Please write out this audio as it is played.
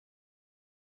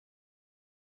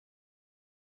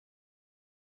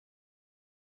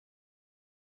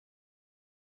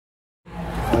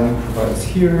link provides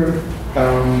here.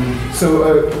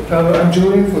 I'm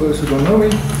Julian, for those who don't know me.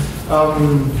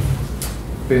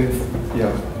 Big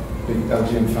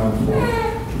LGN fan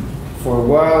for a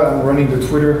while. I'm running the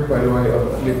Twitter, by the way,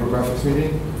 of Libre graphics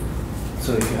meeting.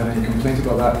 So if you have any complaints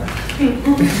about that,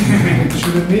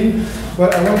 shoot at me.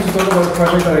 But I wanted to talk about a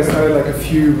project that I started like a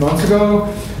few months ago,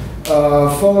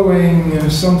 following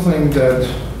something that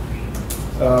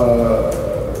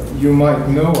you might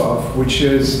know of, which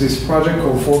is this project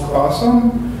called Fork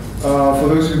Awesome. For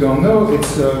those who don't know,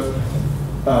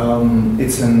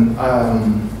 it's an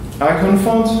icon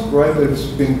font, right? That's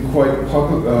been quite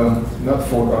popular. Not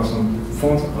Fork Awesome,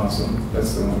 Font Awesome.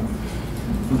 That's the one.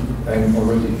 I'm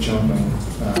already jumping.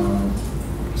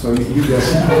 So you guys.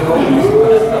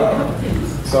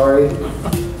 Sorry.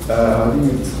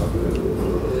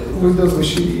 Windows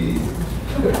machine.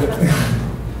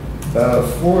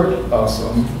 Fork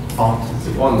Awesome.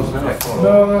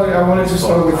 No, I wanted to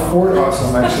start with Fort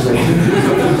Awesome, actually.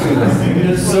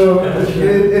 So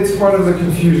it's part of the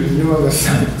confusion, you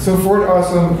understand. So Fort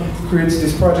Awesome creates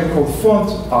this project called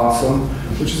Font Awesome,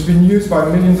 which has been used by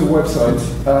millions of websites.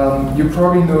 You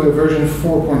probably know the version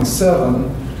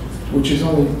 4.7, which is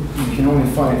you can only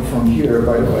find from here,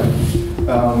 by the way.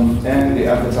 And they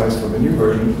advertise for the new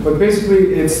version. But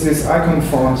basically, it's this icon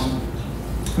font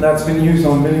that's been used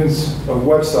on millions of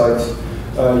websites.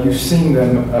 You've seen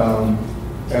them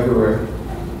everywhere.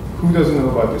 Who doesn't know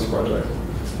about this project?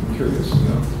 I'm curious.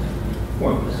 No?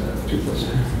 1%,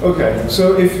 2%. Okay,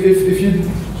 so if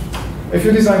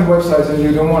you design websites and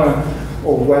you don't want to,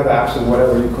 or web apps or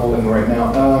whatever you call them right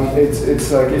now,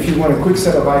 it's like if you want a quick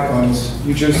set of icons,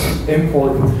 you just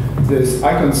import this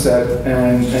icon set,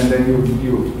 and then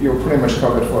you're pretty much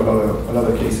covered for a lot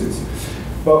of cases.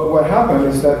 But what happened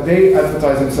is that they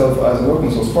advertise themselves as an open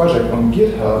source project on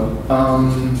GitHub.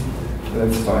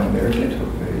 Let's find their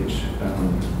GitHub page.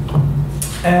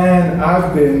 And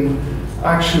I've been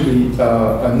actually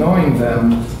annoying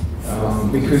them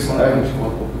because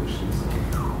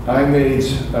I made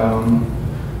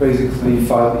basically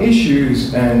filed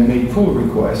issues and made pull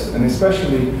requests, and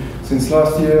especially since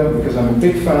last year, because I'm a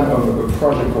big fan of a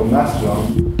project called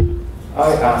Mastodon.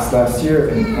 I asked last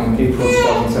year, on April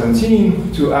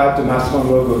 2017, to add the Mastodon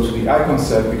logo to the icon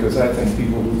set because I think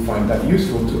people would find that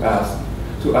useful to add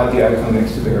the icon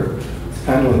next to their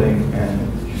handle name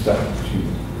and use that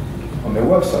on their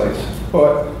website.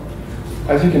 But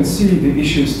as you can see, the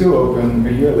issue is still open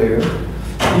a year later.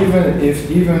 Even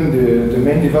the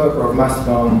main developer of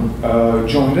Mastodon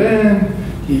joined in,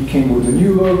 he came with a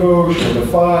new logo, showed the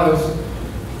files,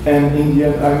 and in the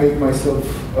end, I made myself.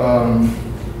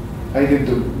 I did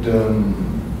the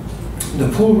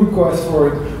pull request for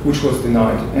it, which was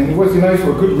denied. And it was denied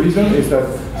for a good reason, is that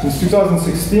since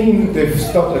 2016, they've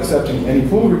stopped accepting any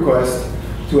pull requests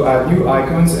to add new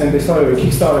icons, and they started a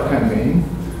Kickstarter campaign,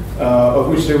 of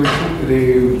which they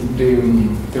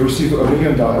received $1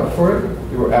 million for it.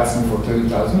 They were asking for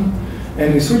 30,000.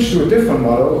 And they switched to a different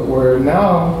model, where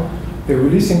now they're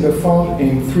releasing the font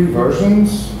in 3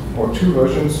 versions, or 2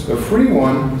 versions, a free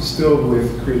one, still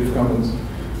with Creative Commons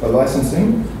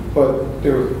licensing, but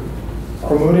they're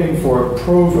promoting for a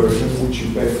pro version, which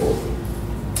you pay for.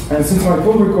 And since my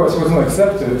pull request wasn't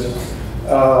accepted,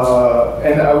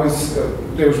 and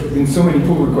there's been so many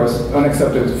pull requests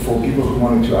unaccepted for people who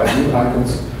wanted to add new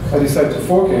icons, I decided to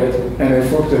fork it, and I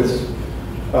forked it.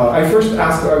 I first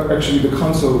asked actually the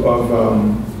counsel of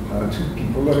 2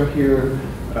 people that are here,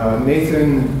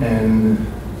 Nathan and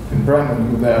Brandon,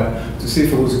 who there, to see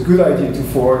if it was a good idea to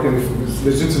fork and if it was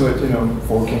legitimate.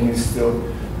 Forking is still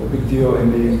a big deal in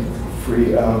the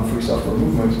free software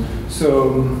movement.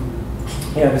 So,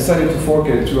 yeah, I decided to fork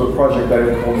it to a project that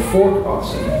I called Fork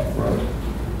Awesome, right?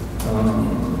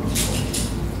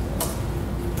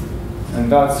 And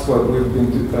that's what we've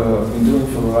been doing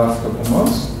for the last couple of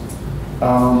months.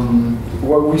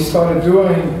 What we started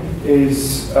doing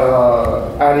is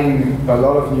adding a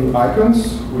lot of new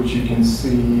icons, which you can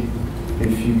see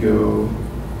if you go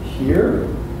here.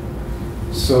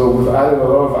 So we've added a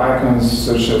lot of icons,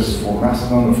 such as for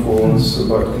Mastodon, of course,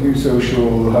 but GNU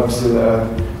Social, Hubzilla,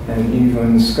 and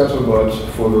even Scuttlebutt,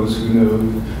 for those who know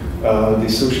the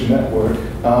social network.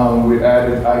 We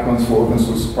added icons for open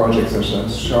source projects such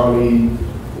as Charlie,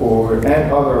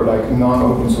 and other like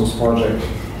non-open source projects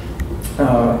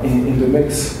in the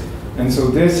mix. And so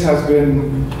this has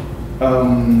been,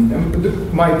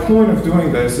 my point of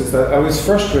doing this is that I was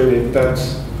frustrated that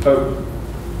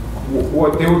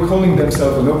what they were calling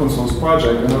themselves an open source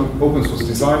project, an open source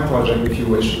design project, if you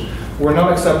wish, were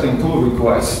not accepting pull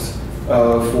requests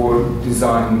for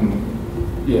design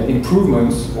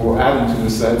improvements or adding to the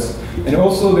sets. And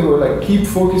also they were like, keep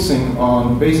focusing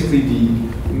on basically the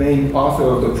main author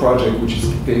of the project, which is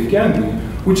Dave Gandy,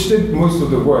 which did most of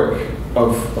the work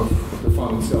of the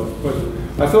fund itself. But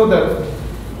I thought that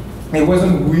it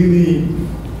wasn't really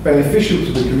beneficial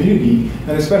to the community,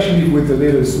 and especially with the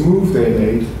latest move they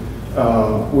made,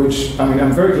 which, I mean,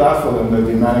 I'm very glad for them that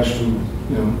they managed to,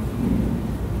 you know,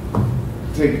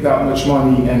 take that much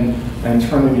money and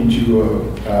turn it into a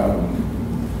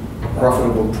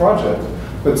profitable project.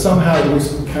 But somehow it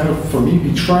was kind of, for me,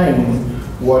 betraying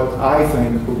what I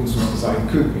think open source design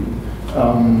could be.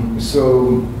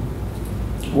 So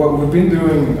what we've been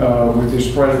doing with this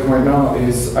project right now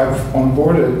is I've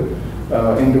onboarded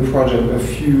in the project a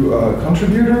few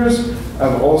contributors.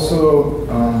 I've also,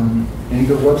 in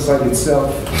the website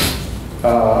itself,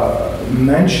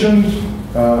 mentioned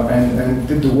and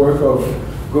did the work of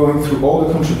going through all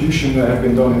the contributions that have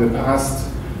been done in the past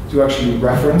to actually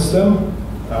reference them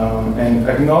and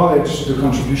acknowledge the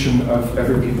contribution of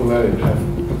every people that have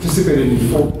participated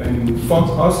in Font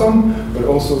Awesome, but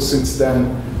also since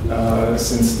then,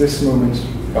 since this moment,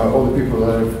 all the people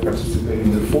that have participated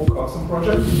in the Folk Awesome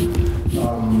project.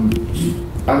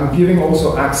 I'm giving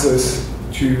also access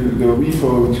to the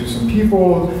repo to some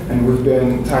people, and we've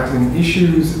been tackling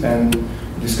issues and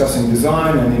discussing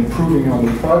design and improving on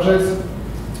the project.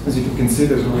 As you can see,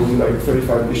 there's already like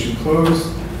 35 issues closed.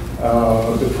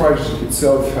 The project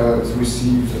itself has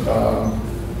received, well,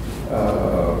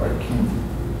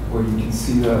 you can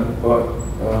see that, but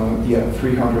yeah,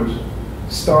 300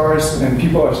 stars, and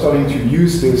people are starting to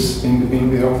use this in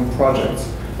their own projects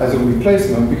as a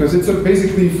replacement, because it's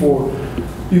basically for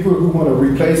people who want to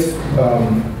replace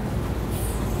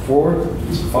Fort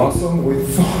Awesome with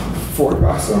Fort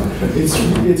Awesome.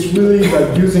 It's really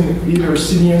like using either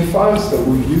CDN files that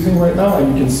we're using right now,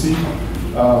 and you can see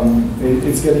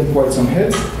it's getting quite some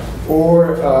hits,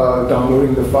 or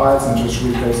downloading the files and just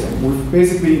replacing. We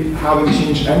basically haven't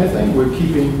changed anything. We're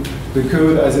keeping the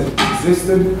code as it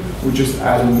existed. We're just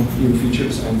adding new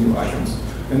features and new items.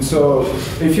 And so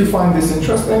if you find this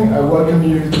interesting, I welcome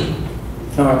you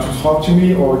to talk to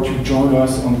me or to join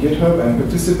us on GitHub and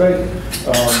participate.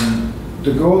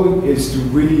 The goal is to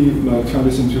really turn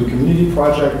this into a community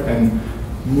project and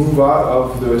move out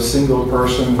of the single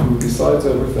person who decides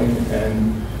everything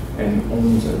and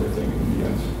owns everything in the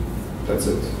end. That's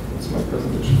it. That's my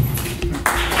presentation.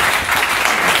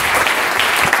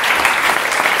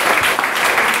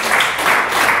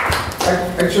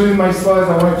 Actually, in my slides,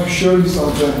 I wanted to show you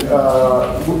something.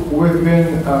 We've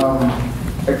been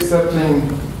accepting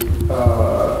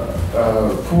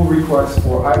pull requests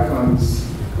for icons,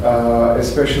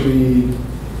 especially,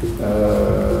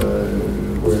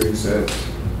 where is it?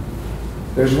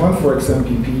 There's one for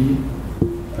XMPP.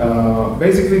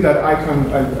 Basically, that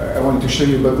icon I wanted to show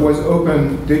you, but was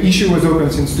open. The issue was open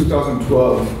since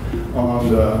 2012 on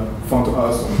the Font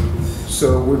Awesome.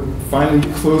 So we finally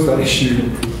closed that issue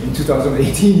in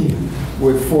 2018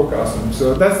 with Fork Awesome.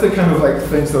 So that's the kind of like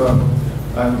things that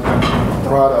I'm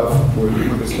proud of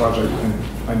with this project, and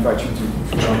I invite you to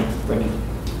join it. Thank you.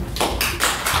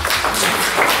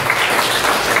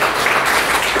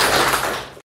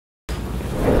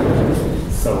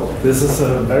 So this is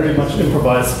a very much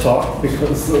improvised talk,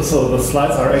 because so the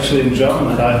slides are actually in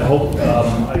German, and I hope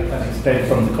I can explain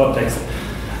from the context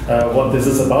what this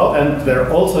is about. And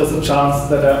there also is a chance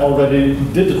that I already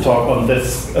did a talk on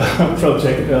this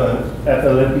project at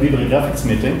a Libre graphics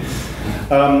meeting.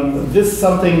 This is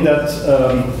something that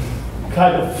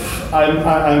kind of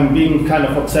I'm being kind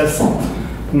of obsessed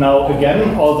now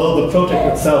again, although the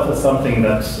project itself is something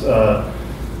that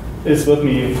is with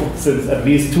me since at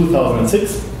least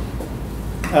 2006.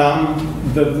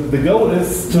 The goal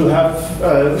is to have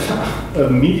a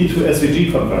MIDI to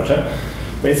SVG converter,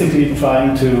 basically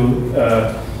trying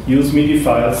to use MIDI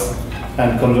files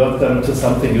and convert them to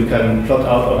something you can plot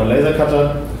out on a laser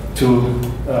cutter to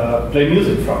play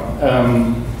music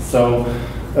from. So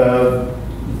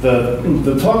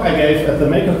the talk I gave at the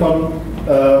MakerCon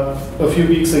a few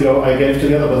weeks ago, I gave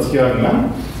together with Jürgen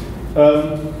Lang.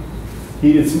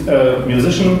 He is a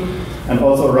musician and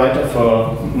also a writer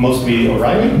for mostly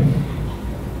O'Reilly.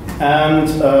 And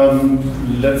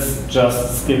let's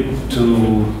just skip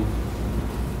to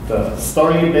the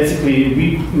story. Basically,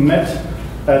 we met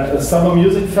at a summer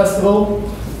music festival,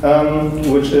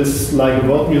 which is like a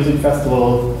world music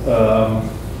festival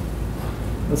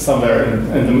somewhere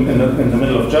in the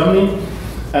middle of Germany.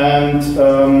 And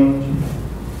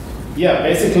yeah,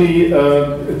 basically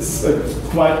it's a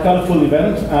quite colorful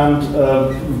event, and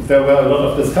there were a lot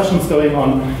of discussions going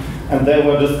on, and they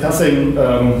were discussing,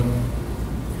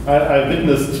 I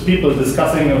witnessed people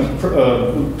discussing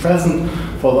a present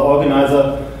for the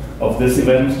organizer of this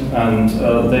event, and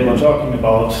they were talking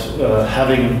about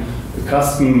having a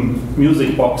custom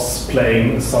music box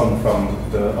playing a song from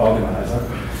the organizer.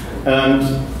 And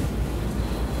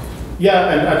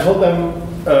yeah, and I told them,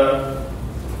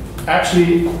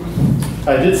 actually,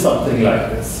 I did something like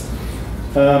this.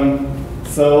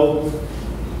 So,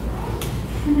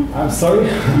 I'm sorry.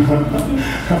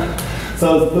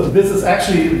 So this is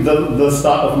actually the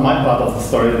start of my part of the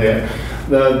story there.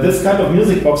 This kind of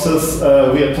music boxes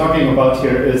we are talking about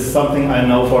here is something I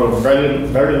know for a very,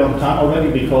 very long time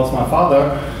already, because my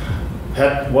father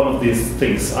had one of these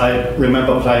things. I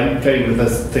remember playing with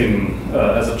this thing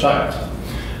as a child.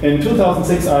 In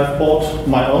 2006 I bought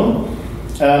my own,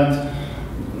 and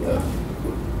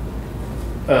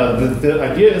the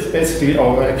idea is basically,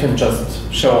 or I can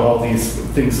just show how these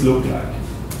things look like.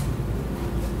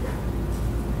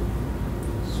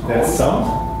 There's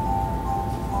sound.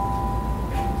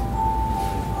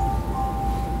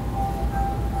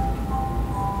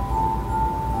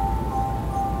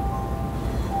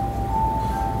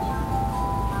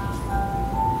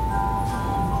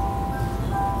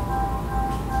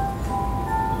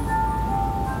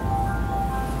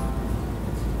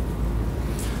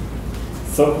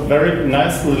 So very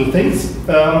nice little things,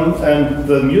 and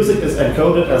the music is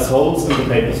encoded as holes in the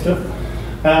paper strip.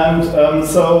 And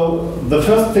so the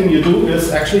first thing you do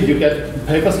is actually you get a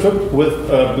paper strip with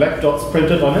black dots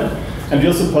printed on it, and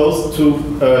you're supposed to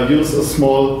use a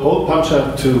small hole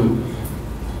puncher to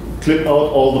clip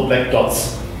out all the black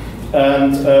dots.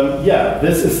 And yeah,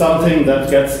 this is something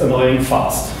that gets annoying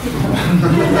fast.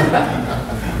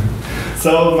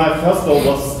 So my first goal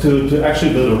was to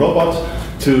actually build a robot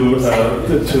to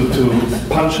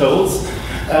punch holes,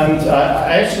 and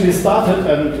I actually started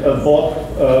and bought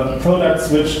products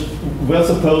which were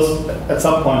supposed at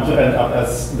some point to end up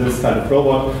as this kind of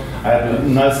robot. I had a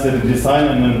nice little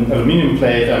design in an aluminum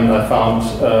plate, and I found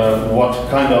what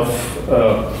kind of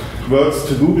words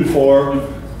to Google for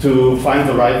to find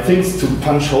the right things to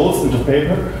punch holes into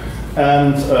paper,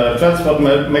 and transport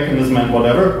mechanism and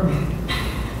whatever.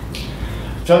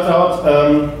 Turns out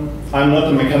I'm not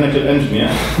a mechanical engineer.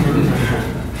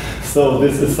 So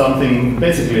this is something,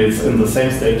 basically it's in the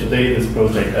same state today, this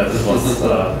project, as it was,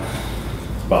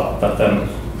 well, but then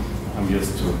I'm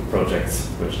used to projects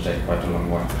which take quite a long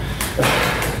while.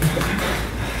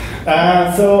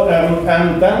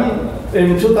 And then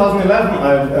in 2011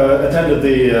 I attended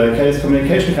the Chaos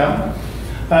Communication Camp,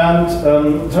 and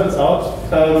turns out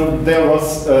there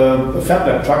was a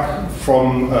FabLab truck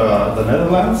from the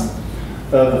Netherlands,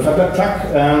 the FabLab truck,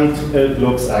 and it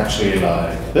looks actually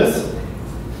like this.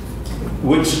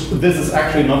 Which this is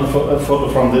actually not a photo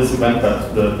from this event,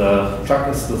 but the truck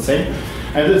is the same.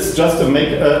 And it's just to make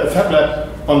a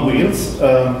FabLab on wheels.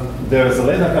 There is a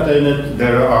laser cutter in it,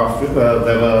 there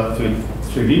were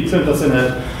 3D printers in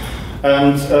it.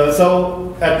 And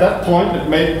so at that point it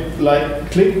made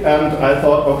like click, and I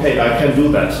thought, okay, I can do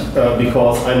that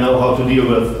because I know how to deal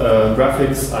with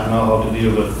graphics, I know how to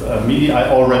deal with MIDI. I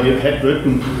already had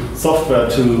written software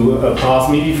to parse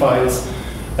MIDI files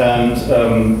and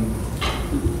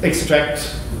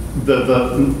extract the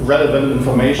relevant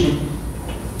information.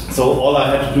 So all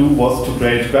I had to do was to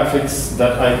create graphics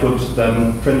that I could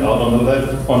then print out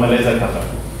on a laser cutter.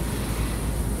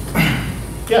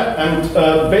 Yeah, and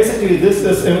basically this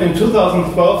is in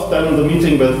 2012, then the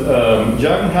meeting with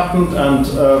Jürgen happened, and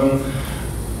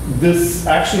this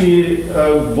actually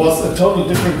was a totally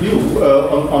different view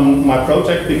on my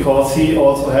project, because he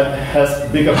also has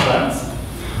bigger plans.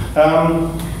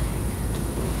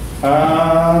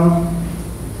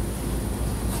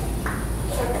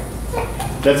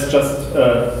 Let's just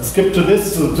skip to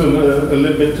this, to a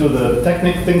little bit to the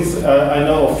technical things. I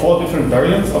know of 4 different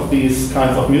variants of these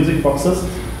kinds of music boxes.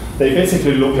 They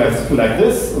basically look like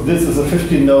this. This is a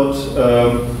 15-note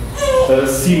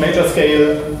C major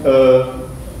scale,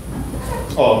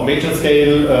 or major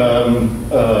scale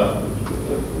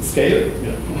scale.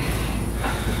 Yeah.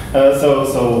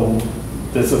 So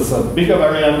this is a bigger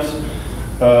variant.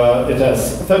 It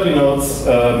has 30 notes,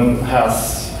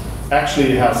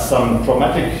 actually has some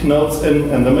chromatic notes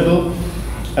in the middle,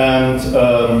 and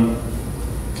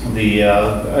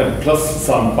plus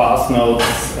some bass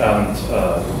notes, and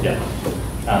yeah.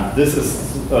 And this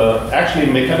is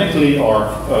actually mechanically or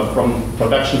from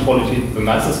production quality the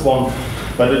nicest one,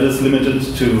 but it is limited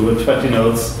to 20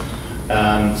 notes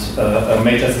and a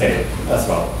major scale as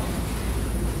well.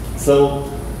 So.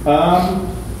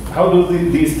 How do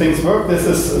these things work? This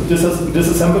is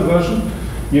disassembled version.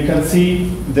 You can see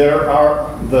there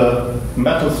are the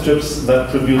metal strips that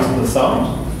produce the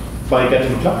sound by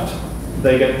getting plucked.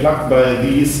 They get plucked by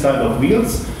these kind of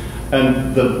wheels,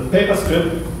 and the paper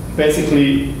strip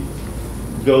basically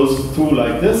goes through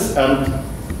like this, and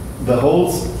the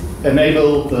holes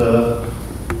enable the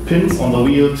pins on the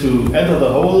wheel to enter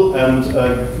the hole and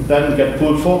then get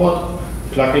pulled forward,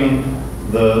 plugging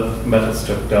the metal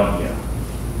strip down here.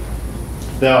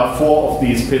 There are 4 of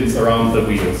these pins around the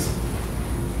wheels.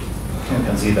 You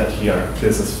can see that here.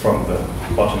 This is from the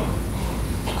bottom.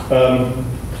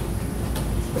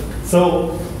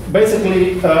 So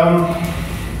basically,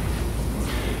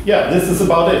 yeah, this is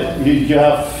about it. You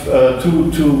have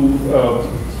two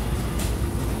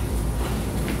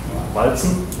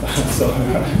Walzen? So,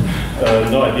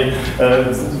 no idea.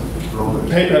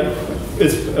 Paper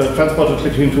is transported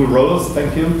between 2 rollers,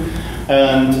 thank you.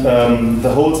 And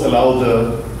the holes allow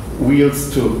the wheels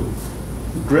to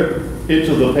grip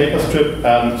into the paper strip,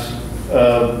 and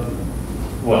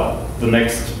well, the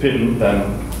next pin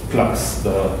then plugs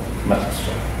the metal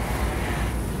strip.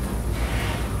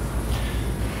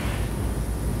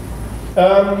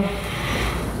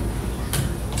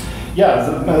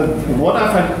 What I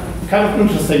find kind of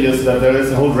interesting is that there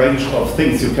is a whole range of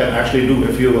things you can actually do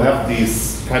if you have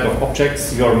these kind of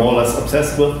objects you're more or less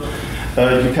obsessed with.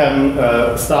 You can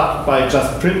start by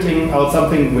just printing out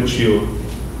something which you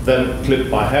then clip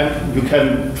by hand. You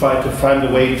can try to find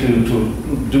a way to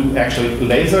do actually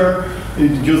laser,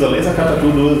 use a laser cutter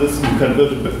to do this. You can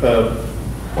build a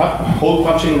hole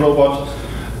punching robot.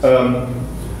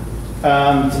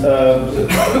 And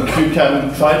you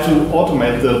can try to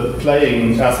automate the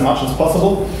playing as much as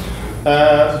possible.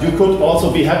 You could also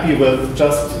be happy with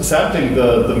just sampling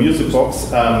the music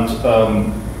box and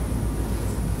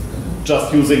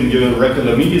just using your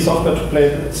regular MIDI software to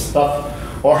play stuff.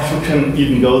 Or you can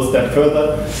even go a step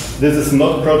further. This is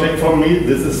not a project from me.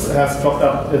 This has popped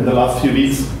up in the last few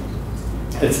weeks.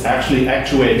 It's actually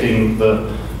actuating the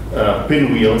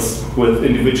pin wheels with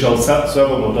individual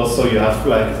servo motors, so you have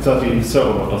like 30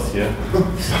 servo motors here.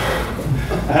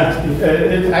 And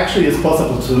it actually is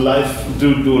possible to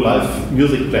do live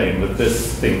music playing with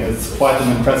this thing. It's quite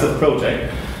an impressive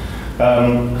project.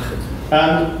 And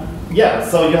yeah,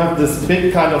 so you have this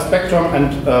big kind of spectrum,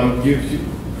 and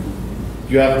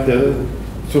you have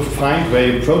to find where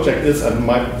your project is, and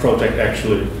my project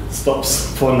actually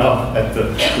stops for now at the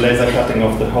laser cutting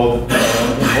of the whole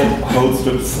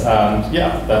strips, and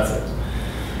yeah, that's it.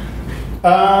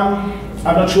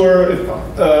 I'm not sure if,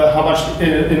 how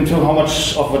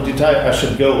much of a detail I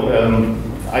should go.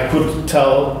 I could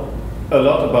tell a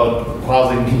lot about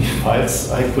parsing MIDI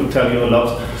files. I could tell you a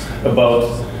lot about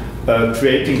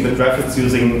creating the graphics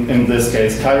using, in this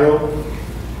case, Cairo.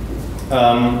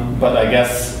 But I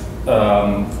guess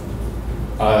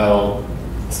I'll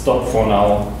stop for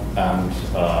now, and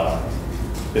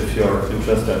if you're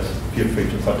interested, feel free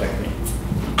to contact me.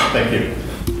 Thank you.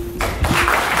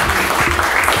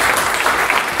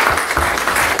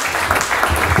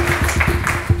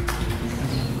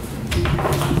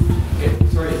 Okay,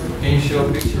 sorry, can you show a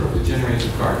picture of the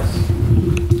generated cards?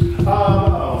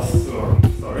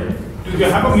 Sorry. Do you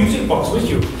have a music box with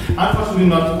you? Unfortunately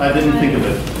not, I didn't think of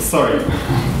it. Sorry.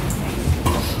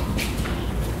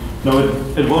 No,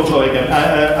 it won't show again.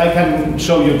 I can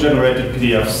show you generated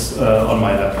PDFs on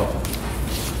my laptop.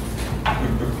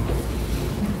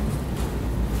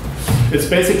 It's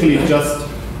basically just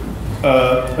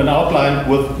an outline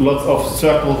with lots of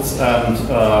circles, and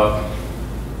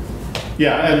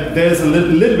yeah, and there's a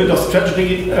little bit of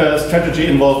strategy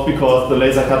involved, because the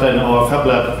laser cutter in our Fab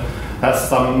Lab has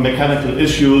some mechanical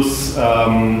issues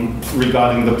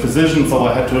regarding the precision, so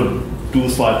I had to do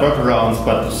slight workarounds,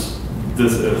 but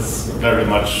this is very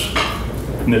much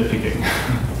nitpicking.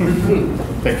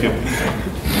 Thank you.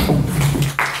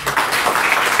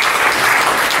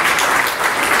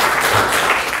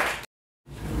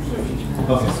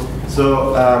 Okay,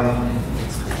 so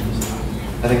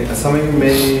I think some of you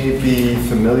may be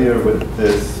familiar with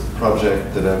this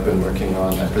project that I've been working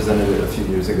on. I presented it a few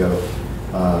years ago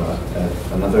at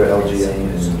another LGM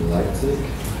in Leipzig,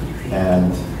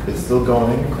 and it's still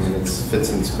going. I mean, it fits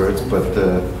in spurts, but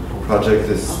the project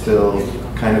is still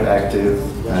kind of active,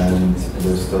 and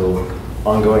there's still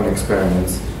ongoing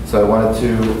experiments. So I wanted to,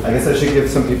 I guess I should give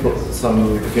some people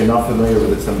some, if you're not familiar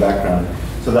with it, some background.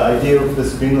 So the idea of the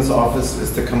Screenless Office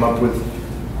is to come up with,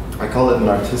 I call it an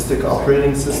artistic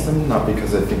operating system, not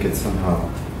because I think it's somehow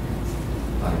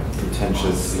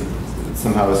pretentious,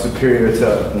 somehow superior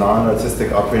to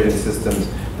non-artistic operating systems,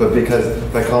 but because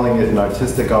by calling it an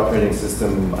artistic operating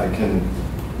system, I can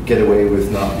get away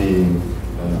with not being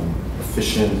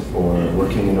efficient or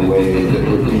working in a way that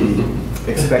would be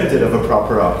expected of a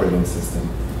proper operating system.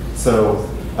 So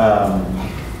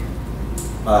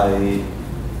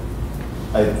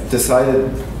I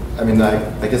decided, I mean,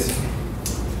 I guess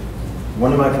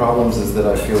one of my problems is that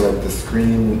I feel like the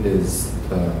screen is,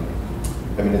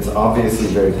 I mean, it's obviously a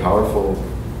very powerful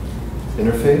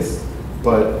interface,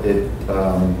 but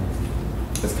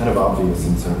it's kind of obvious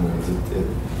in certain ways.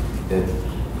 It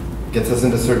gets us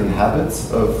into certain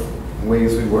habits of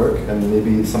ways we work, and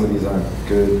maybe some of these aren't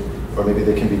good, or maybe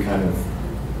they can be kind of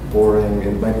boring.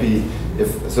 It might be,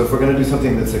 if we're going to do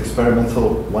something that's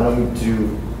experimental, why don't we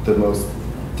do the most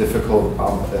difficult,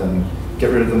 get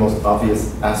rid of the most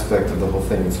obvious aspect of the whole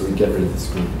thing, so we get rid of the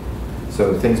screen.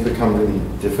 So things become really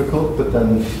difficult, but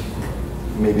then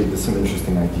maybe there's some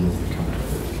interesting ideas that come out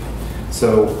of it.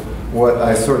 So what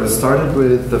I sort of started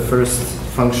with, the first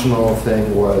functional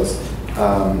thing was,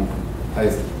 I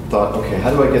thought, okay,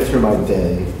 how do I get through my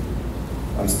day?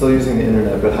 I'm still using the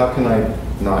internet, but how can I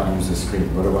not use a screen?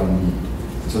 What do I need?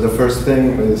 So the first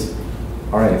thing is,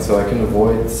 all right, so I can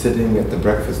avoid sitting at the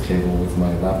breakfast table with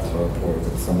my laptop or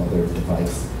with some other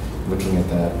device looking at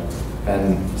that.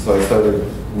 And so I started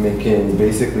making,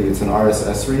 basically it's an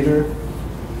RSS reader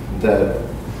that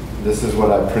this is what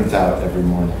I print out every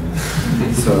morning.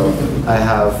 So I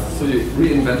have... So you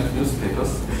reinvented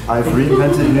newspapers? I've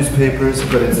reinvented newspapers,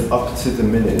 but it's up to the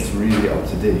minute. It's really up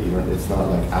to date. You know, it's not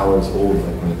like hours old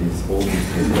like one of these old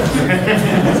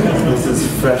newspapers. This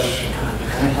is fresh.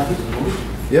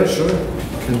 Yeah, sure.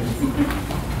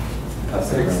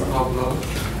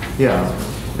 Yeah,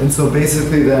 and so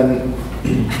basically then,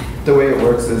 the way it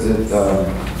works is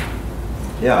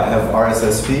yeah, I have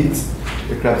RSS feeds.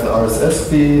 It grabs the RSS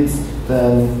feeds,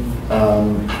 then I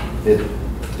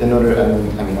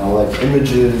like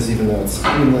images, even though it's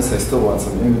screenless, I still want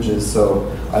some images, so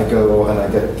I go and I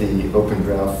get the Open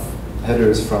Graph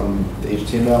headers from the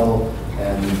HTML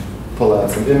and pull out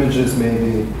some images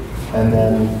maybe, and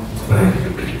then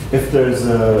if there's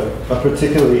a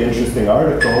particularly interesting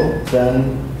article,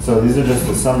 then, so these are just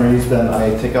the summaries, then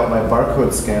I take out my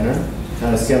barcode scanner and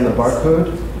I scan the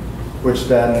barcode, which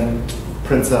then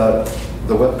prints out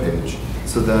the web page.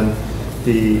 So then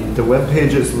the web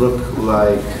pages look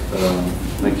like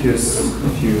here's a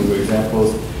few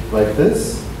examples like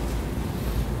this.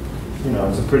 You know,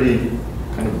 it's a pretty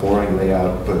kind of boring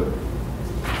layout, but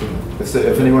you know,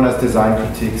 if anyone has design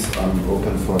critiques, I'm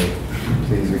open for it.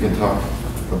 Please, we can talk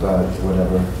about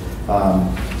whatever.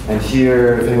 And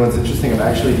here, if anyone's interested, I'm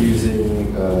actually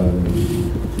using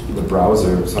the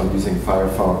browser, so I'm using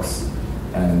Firefox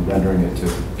and rendering it to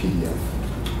PDF.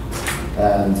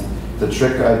 And the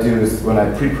trick I do is when I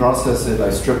pre-process it,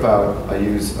 I strip out, I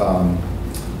use some,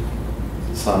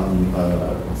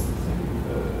 what's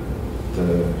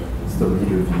the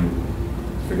reader view.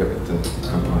 I forget what the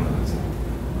component is.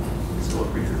 It's what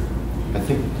reader. I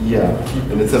think, yeah.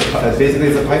 And basically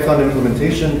it's a Python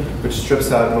implementation which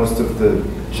strips out most of the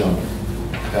junk.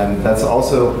 And that's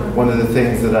also one of the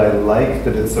things that I like,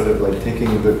 that it's sort of like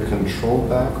taking the control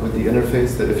back with the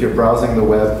interface, that if you're browsing the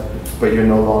web, but you're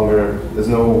no longer, there's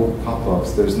no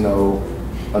pop-ups, there's no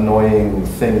annoying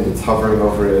thing that's hovering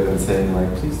over it and saying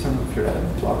like, please turn off your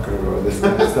ad blocker or this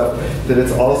kind of stuff, that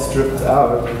it's all stripped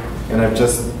out, and I've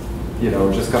just,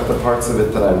 just got the parts of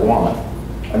it that I want.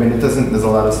 I mean, there's a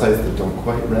lot of sites that don't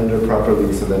quite render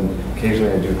properly, so then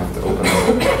occasionally I do have to open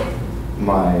up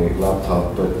my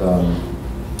laptop, but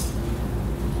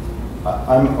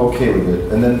I'm okay with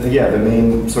it. And then, yeah, the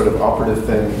main sort of operative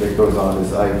thing that goes on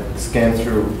is I scan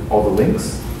through all the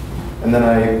links, and then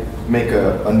I make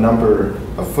a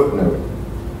footnote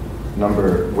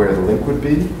number where the link would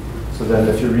be. So then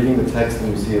if you're reading the text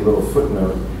and you see a little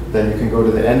footnote, then you can go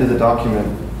to the end of the document,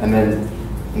 and then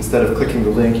instead of clicking the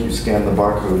link, you scan the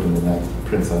barcode, and then that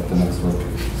prints out the next web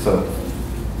page. So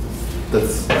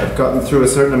I've gotten through a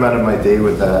certain amount of my day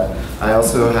with that. I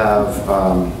also have,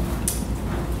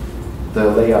 the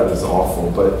layout is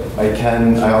awful, but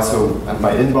I also have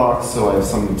my inbox, so I have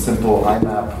some simple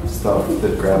IMAP stuff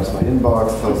that grabs my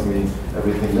inbox, tells me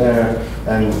everything there.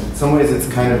 And in some ways it's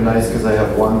kind of nice because I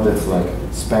have one that's like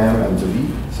spam and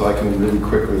delete, so I can really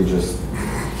quickly just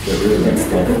get rid of that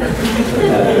stuff.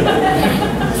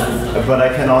 But I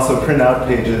can also print out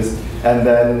pages, and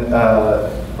then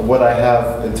what I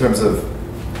have in terms of,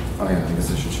 oh yeah, I guess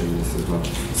I should show you this as well.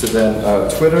 So then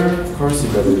Twitter, of course, you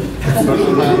better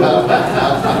social media.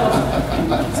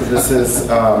 So this is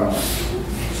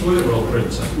Twitter will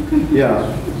print. yeah.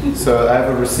 So I have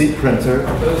a receipt printer.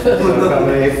 So I've got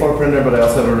my A4 printer, but I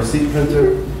also have a receipt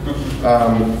printer.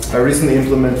 I recently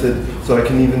implemented, so I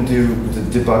can even do the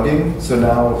debugging. So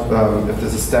now, if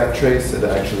there's a stack trace, it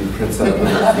actually prints out,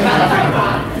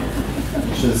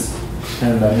 which is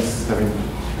kind of nice. I mean,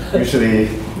 usually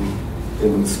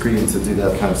in screens to do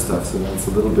that kind of stuff, so that's a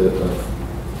little bit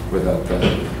of without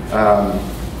that.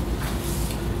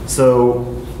 So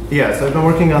yeah, so I've been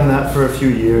working on that for a few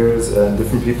years, and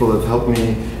different people have helped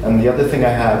me. And the other thing I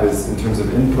have is, in terms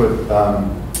of input,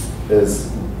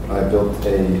 is I built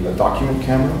a document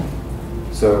camera.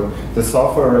 So the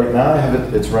software right now, I have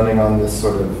it. It's running on this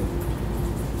sort of.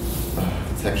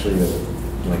 It's actually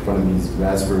like one of these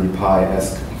Raspberry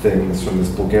Pi-esque things from this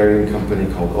Bulgarian company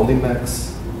called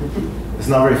Olimex. It's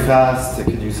not very fast. It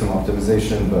could use some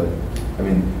optimization, but I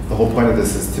mean, the whole point of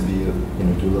this is to be,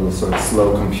 do a little sort of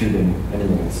slow computing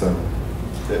anyway, so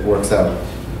it works out.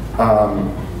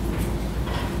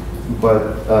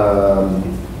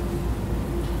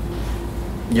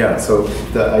 Yeah, so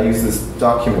I use this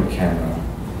document camera.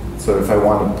 So if I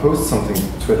want to post something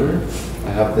to Twitter,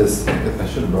 I have this, I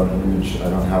should have brought an image, I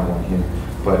don't have one here,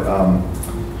 but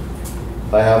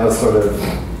I have a sort of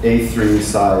A3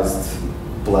 sized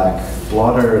black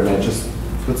blotter, and I just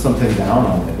put something down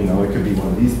on it. It could be one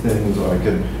of these things, or I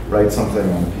could write something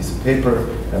on a piece of paper,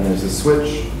 and there's a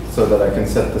switch so that I can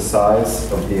set the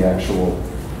size of the actual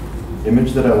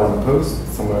image that I want to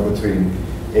post, somewhere between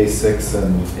A6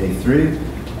 and A3,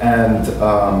 and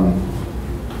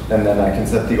then I can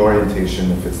set the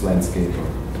orientation if it's landscape or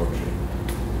portrait.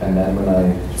 And then when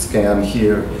I scan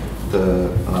here, the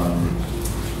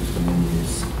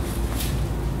menus.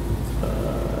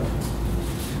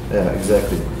 Yeah,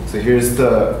 exactly. So here's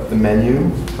the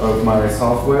menu of my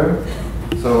software.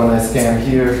 So when I scan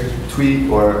here, tweet,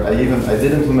 or I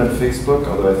did implement Facebook,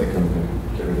 although I think I'm going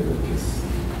to get rid of it because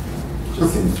it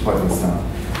just seems pointless now.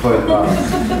 But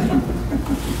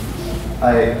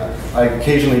I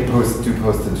occasionally post to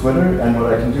Twitter, and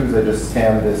what I can do is I just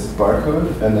scan this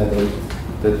barcode, and then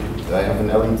I have an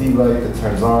LED light that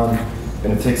turns on,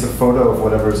 and it takes a photo of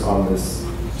whatever's on this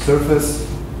surface,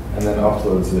 and then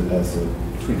uploads it as a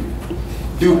tweet.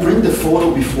 Do you print the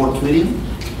photo before tweeting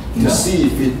to No. see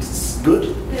if it's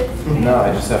good? No,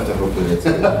 I just have to hope that it's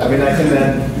good. I mean, I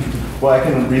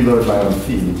can reload my own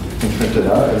feed and print it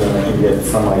out, and then I can get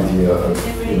some idea of,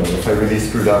 if I really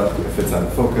screwed up, if it's out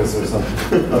of focus or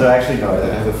something. Although actually, no, I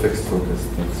have a fixed focus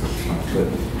thing, so it's fine. But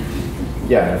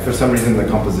yeah, if for some reason the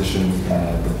composition is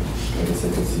bad, I guess I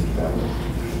could see it that way.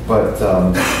 But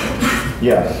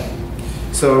yeah,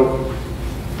 so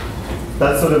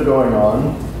that's sort of going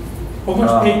on. How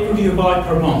much paper do you buy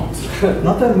per month?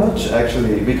 Not that much,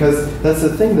 actually, because that's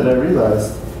the thing that I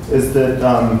realized is that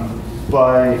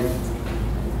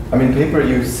paper,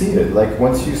 you see it. Like,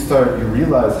 once you start, you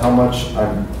realize how much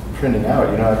I'm printing out.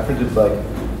 I printed like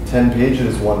 10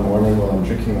 pages one morning while I'm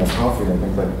drinking my coffee, and I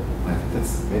think, I think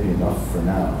that's maybe enough for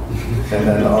now. And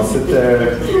then I'll sit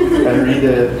there and read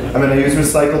it. I use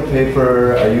recycled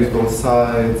paper, I use both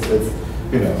sides. It's,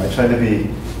 I try to be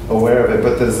aware of it,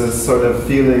 but there's this sort of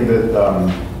feeling that,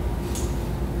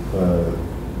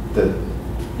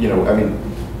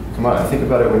 come on, I think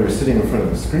about it when you're sitting in front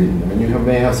of a screen. You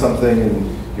may have something, and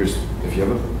if you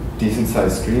have a decent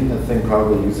sized screen, that thing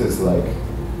probably uses like,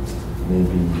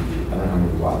 maybe, I don't know how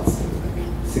many watts, like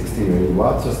 60 or 80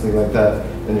 watts or something like that,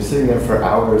 and you're sitting there for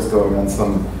hours going on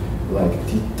some like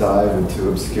deep dive into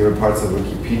obscure parts of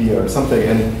Wikipedia or something,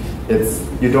 and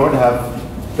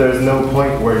there's no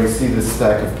point where you see this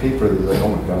stack of paper that you're like, oh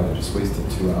my god, I just wasted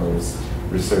 2 hours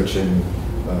researching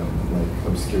like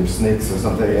obscure snakes or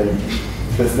something, and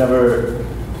there's never,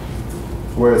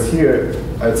 whereas here,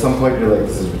 at some point you're like,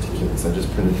 this is ridiculous, I just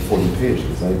printed 40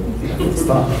 pages, I can't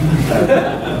stop.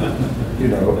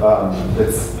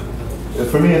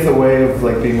 For me it's a way of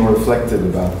like being more reflective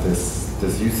about this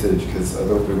usage, because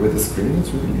with the screen,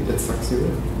 it sucks you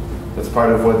in. That's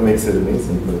part of what makes it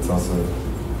amazing, but it's also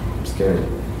scary.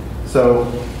 So,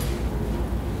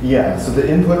 yeah, so the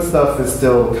input stuff is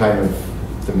still kind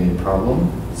of the main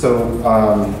problem. So,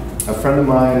 a friend of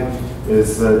mine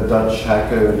is a Dutch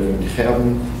hacker named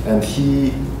Gerben, and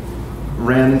he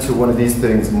ran into one of these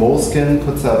things. Moleskine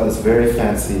puts out this very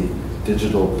fancy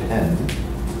digital pen,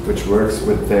 which works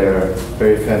with their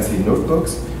very fancy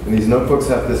notebooks. And these notebooks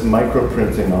have this micro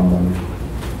printing on them.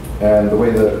 And the way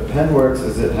the pen works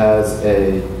is it has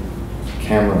a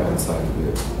camera inside of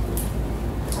it.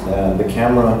 And the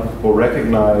camera will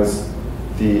recognize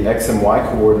the X and Y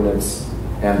coordinates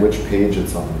and which page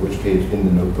it's on, which page in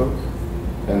the notebook.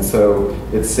 And so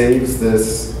it saves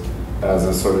this as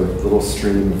a sort of little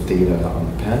stream of data on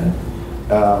the pen.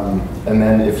 And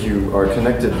then if you are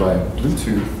connected by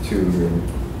Bluetooth to your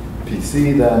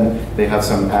PC, then they have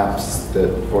some apps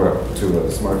or to a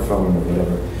smartphone or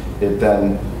whatever. It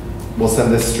then will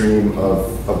send this stream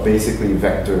of basically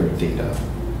vector data,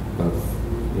 of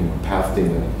path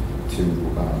data to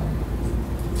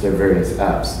their various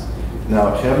apps.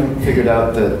 Now, Gerben figured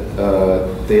out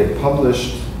that they had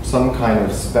published some kind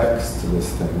of specs to this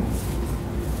thing,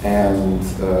 and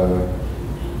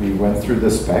we went through the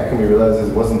spec and we realized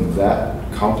it wasn't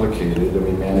that complicated, and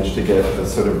we managed to get a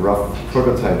sort of rough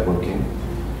prototype working.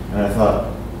 And I thought,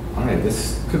 all right,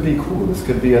 this could be cool. This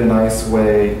could be a nice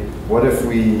way. What if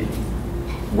we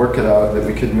work it out that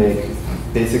we could make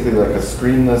basically like a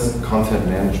screenless content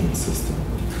management system?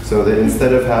 So that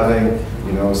instead of having,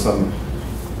 some,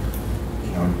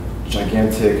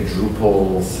 gigantic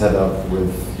Drupal setup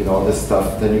with, all this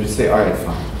stuff, then you just say, all right,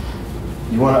 fine.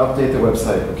 You want to update the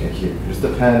website? Okay, here's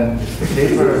the pen, here's the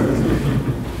paper,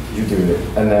 you do it.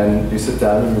 And then you sit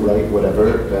down and you write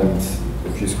whatever, and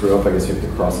if you screw up, I guess you have to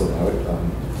cross it out.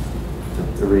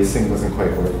 The erasing doesn't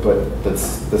quite work, but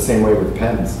that's the same way with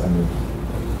pens. I mean,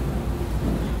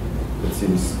 it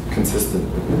seems consistent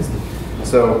with this.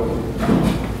 So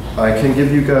I can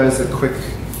give you guys a quick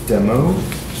demo.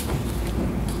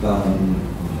 I'll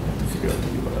have to figure out the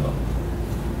URL.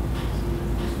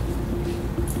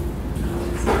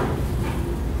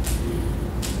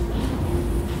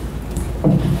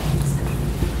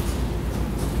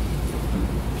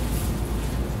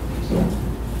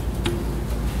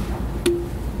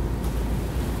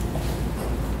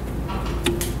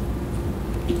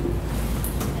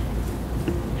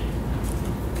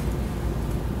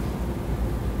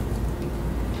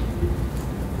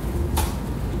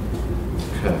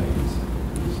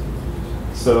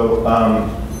 So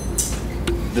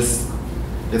this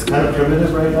is kind of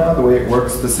primitive right now. The way it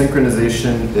works, the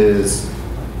synchronization is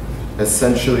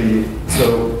essentially,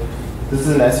 so this is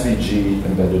an SVG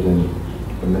embedded in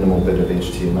a minimal bit of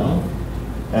HTML.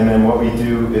 And then what we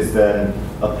do is then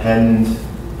append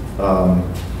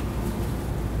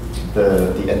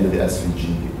the end of the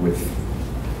SVG with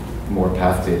more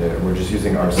path data. And we're just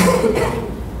using RSync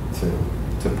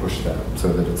to push that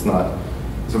so that it's not,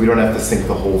 so we don't have to sync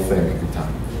the whole thing every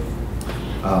time.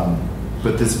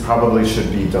 But this probably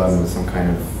should be done with some kind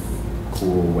of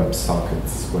cool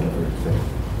WebSockets, whatever thing.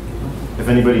 If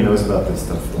anybody knows about this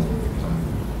stuff, then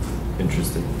I'm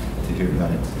interested to hear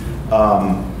about it.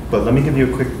 But let me give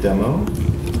you a quick demo.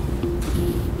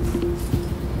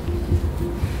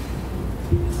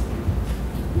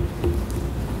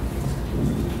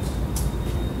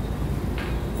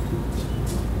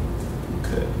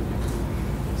 Okay.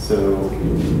 So,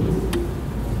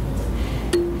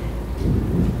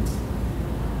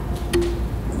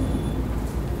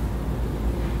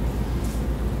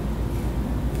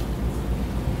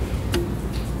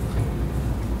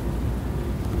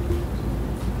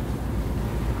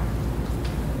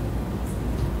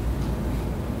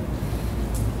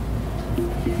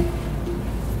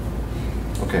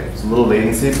 okay, it's a little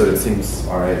latency, but it seems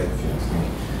all right if you ask me.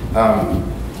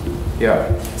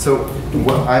 Yeah, so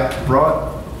what I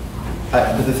brought,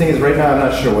 but the thing is right now I'm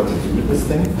not sure what to do with this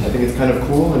thing. I think it's kind of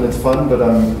cool and it's fun, but I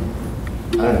don't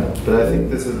know. But I think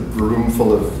this is a room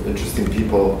full of interesting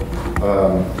people.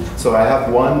 So I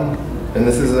have one, and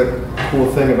this is a cool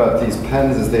thing about these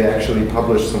pens is they actually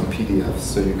publish some PDFs,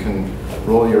 so you can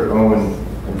roll your own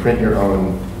and print your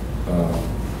own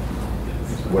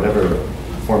whatever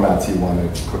formats you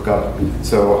want to cook up.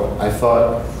 So I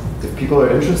thought if people are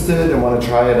interested and want to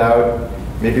try it out,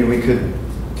 maybe we could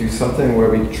do something where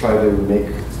we try to make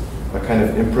a kind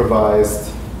of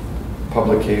improvised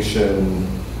publication.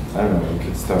 I don't know, we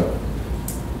could start,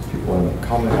 people want to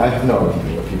comment. I have no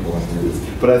idea what people want to do this.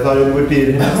 But I thought it would be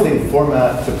an interesting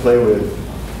format to play with.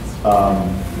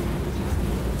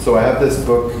 So I have this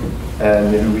book,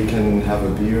 and maybe we can have a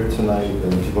beer tonight,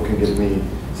 and people can give me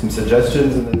some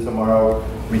suggestions, and then tomorrow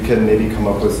we can maybe come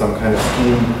up with some kind of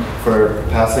scheme for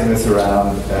passing this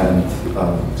around and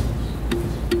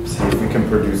see if we can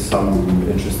produce some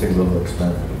interesting little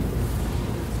experiment.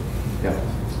 Yeah,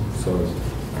 so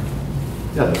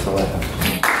yeah, that's all I have.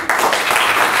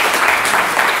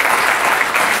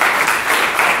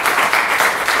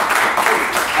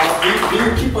 Do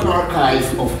you keep an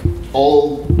archive of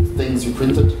all things you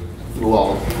printed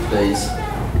throughout days?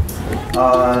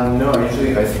 No,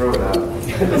 usually I throw it out.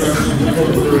 It's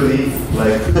a relief,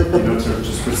 like, to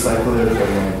just recycle it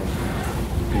and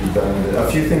be done with it.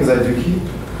 A few things I do keep,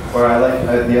 or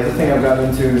the other thing I've gotten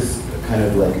into is kind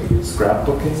of like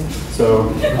scrapbooking.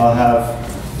 So I'll have,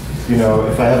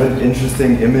 if I have an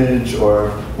interesting image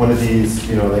or one of these,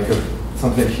 like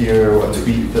something here, or a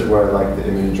tweet where I like the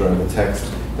image or the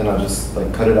text, then I'll just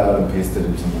like cut it out and paste it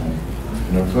into my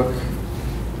notebook.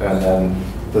 And then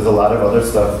there's a lot of other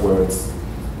stuff where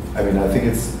I think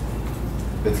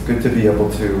it's good to be able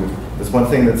to, there's one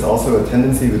thing that's also a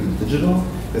tendency with digital,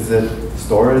 is that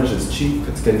storage is cheap,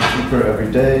 it's getting cheaper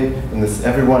every day, and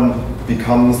everyone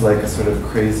becomes like a sort of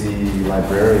crazy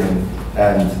librarian,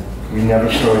 and we never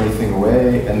throw anything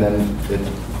away, and then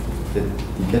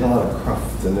you get a lot of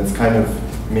cruft, and it's kind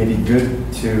of maybe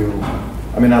good to,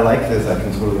 I mean, I like this, I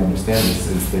can totally understand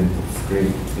this instinct, it's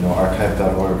great, you know,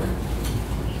 archive.org.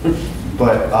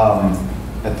 But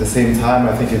at the same time,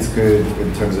 I think it's good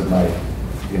in terms of my,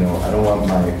 you know, I don't want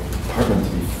my apartment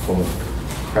to be full of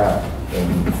crap.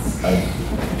 And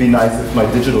it'd be nice if my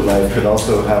digital life could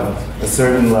also have a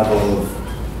certain level of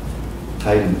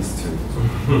tidiness to it.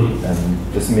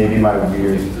 And this may be my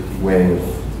weird way of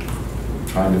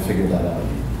trying to figure that out.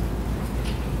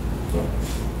 So,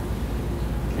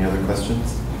 any other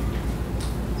questions?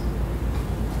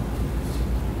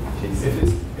 If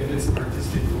it's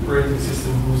artistic operating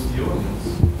system, who's the audience?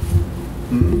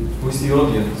 Mm-hmm. Who's the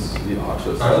audience? The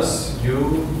artist. Us,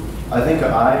 you? I think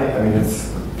I mean,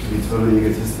 it's to be totally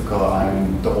egotistical,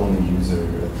 I'm the only user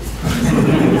at this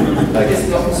time. Like,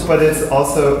 but it's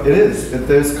also,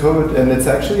 there's code, and it's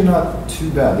actually not too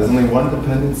bad. There's only one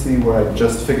dependency where I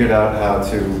just figured out how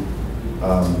to,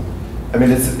 I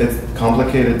mean, it's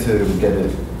complicated to get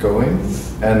it going,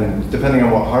 and depending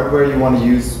on what hardware you want to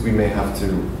use, I may have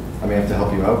to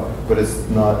help you out, but it's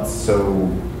not so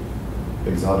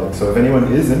exotic. So if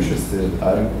anyone is interested,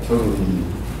 I'm totally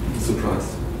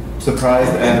surprised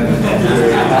and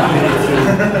very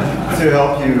happy to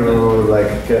help you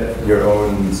like get your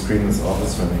own screenless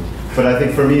office running. But I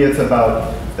think for me it's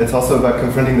also about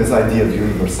confronting this idea of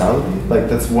universality. Like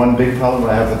that's one big problem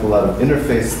I have with a lot of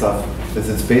interface stuff, is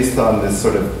it's based on this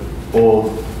sort of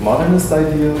old modernist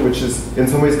idea, which is in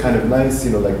some ways kind of nice,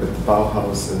 you know, like with the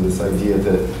Bauhaus and this idea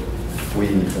that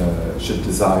we should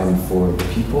design for the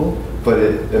people, but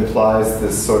it implies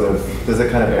this sort of, there's a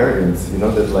kind of arrogance, you know,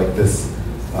 that like this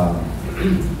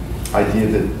idea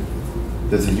that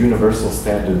there's a universal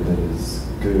standard that is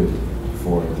good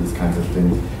for these kinds of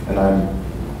things. And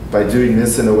by doing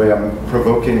this in a way, I'm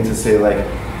provoking to say like,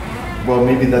 well,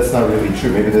 maybe that's not really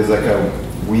true. Maybe there's like a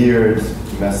weird,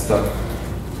 messed up,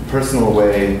 personal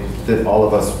way that all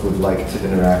of us would like to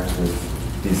interact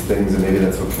with these things, and maybe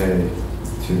that's okay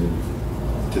to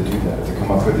do that, to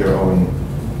come up with your own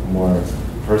more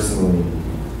personally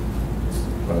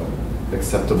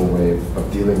acceptable way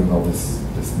of dealing with all this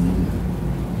media.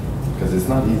 Because it's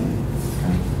not easy. It's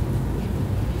kind of,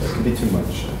 it can be too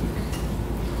much, I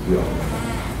think. We all know.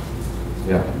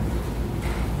 Yeah.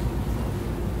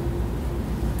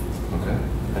 Okay.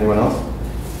 Anyone else?